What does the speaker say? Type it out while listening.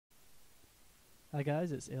Hi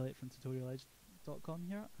guys, it's Elliot from tutorialedge.com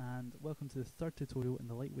here, and welcome to the third tutorial in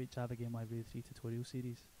the Lightweight Java Game Library 3 tutorial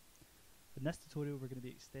series. In this tutorial we're going to be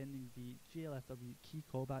extending the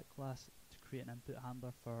GLFWKeyCallback class to create an input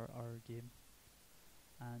handler for our game.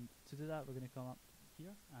 And to do that we're going to come up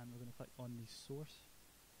here and we're going to click on the source.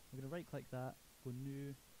 We're going to right click that, go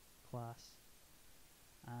new, class,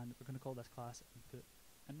 and we're going to call this class input.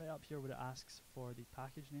 And right up here where it asks for the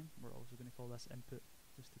package name, we're also going to call this input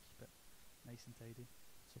just to keep it nice and tidy.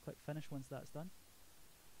 So click finish once that's done,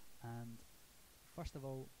 and first of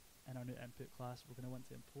all in our new input class we're going to want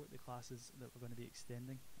to import the classes that we're going to be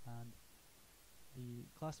extending, and the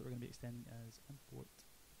class that we're going to be extending is import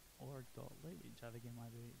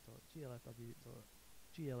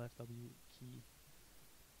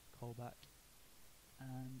org.lightweightjavagamelibrary.glfwKeyCallback,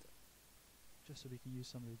 and just so we can use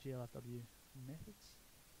some of the GLFW methods,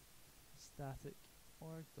 static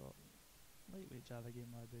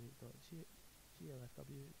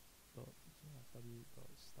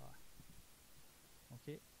org.lightweightjavagamelibrary.glfw.star.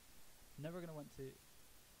 Okay, now we're going to want to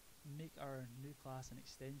make our new class an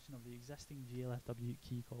extension of the existing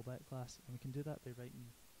GLFWKeyCallback class, and we can do that by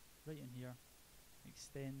writing right in here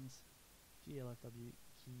extends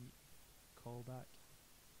GLFWKeyCallback.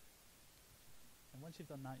 And once you've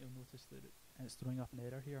done that, you'll notice that it's throwing up an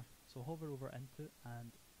error here. So hover over input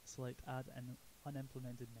and select add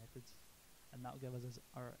unimplemented methods, and that will give us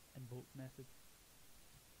our invoke method.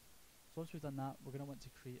 So once we've done that, we're going to want to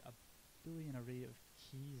create a Boolean array of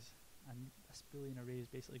keys, and this Boolean array is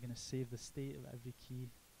basically going to save the state of every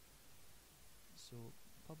key. So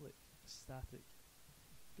public static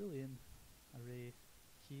Boolean array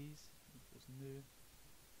keys equals new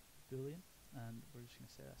Boolean, and we're just going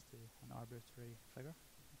to set this to an arbitrary figure,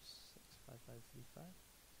 65535.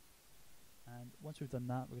 And once we've done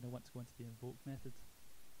that, we're going to want to go into the invoke method.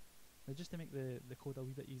 Now just to make the code a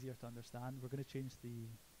wee bit easier to understand, we're going to change the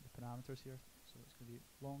parameters here. So it's going to be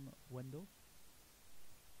long window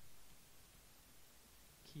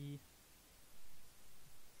key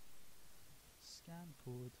scan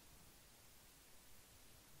code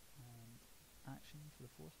and action for the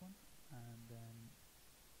fourth one, and then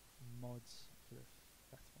mods for the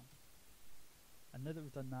fifth one. And now that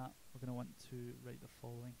we've done that, we're going to want to write the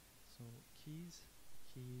following. So keys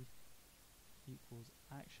key equals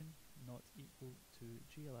action not equal to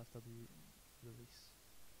GLFW release.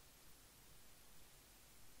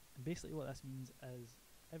 And basically what this means is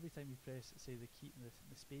every time we press, say, the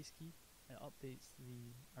space key, it updates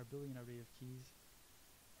our Boolean array of keys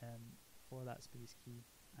for that space key,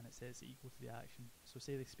 and it sets it equal to the action. So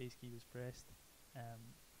say the space key was pressed,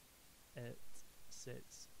 it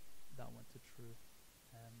sets that one to true.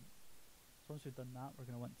 So once we've done that, we're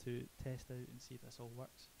going to want to test out and see if this all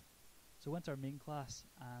works. So into our main class,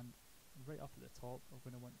 and right up at the top we're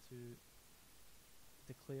going to want to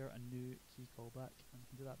declare a new key callback, and we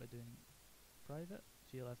can do that by doing private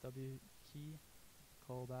GLFW key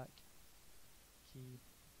callback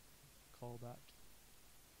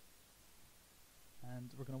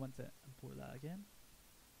and we're going to want to import that again,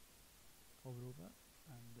 hover over it,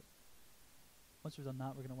 and once we've done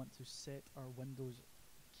that, we're going to want to set our Windows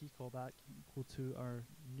key callback equal to our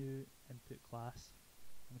new input class,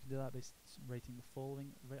 and we can do that by writing the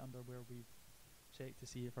following right under where we've checked to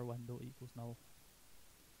see if our window equals null.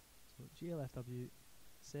 So GLFW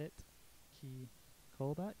set key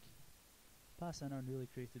callback, pass in our newly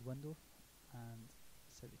created window, and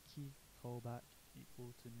set the key callback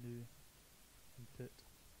equal to new input.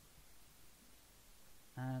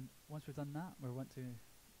 And once we've done that, we want to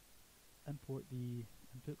import the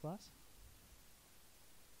input class,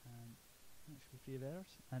 and that should be free of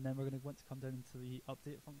errors. And then we're going to want to come down into the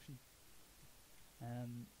update function.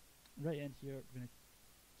 Right in here, we're going to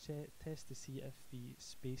test to see if the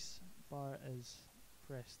space bar is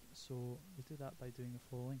pressed. So we do that by doing the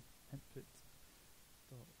following: input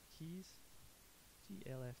dot keys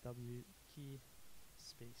GLFW key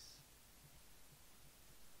space,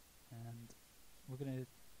 and we're going to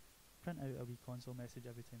print out a wee console message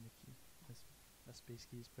every time this space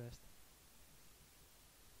key is pressed.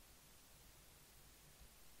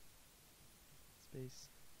 Space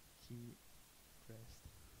key pressed.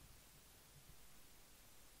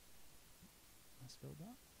 I spelled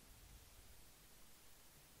that.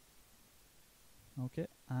 Okay,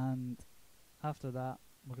 and after that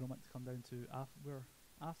we're going to want to come down to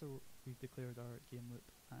after we've declared our game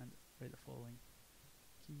loop and write the following: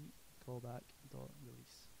 key callback dot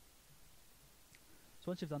release. So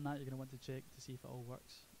once you've done that, you're going to want to check to see if it all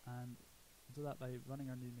works, and we'll do that by running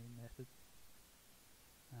our new main method,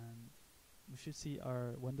 and we should see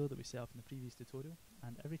our window that we set up in the previous tutorial,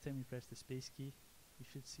 and every time we press the space key we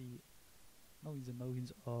should see millions and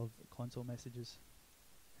millions of console messages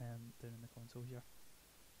down in the console here.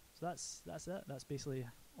 So that's it. That's basically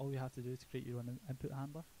all you have to do to create your own input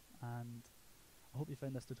handler. And I hope you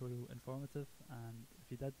found this tutorial informative, and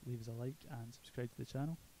if you did, leave us a like and subscribe to the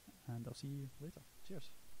channel, and I'll see you later.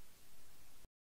 Cheers.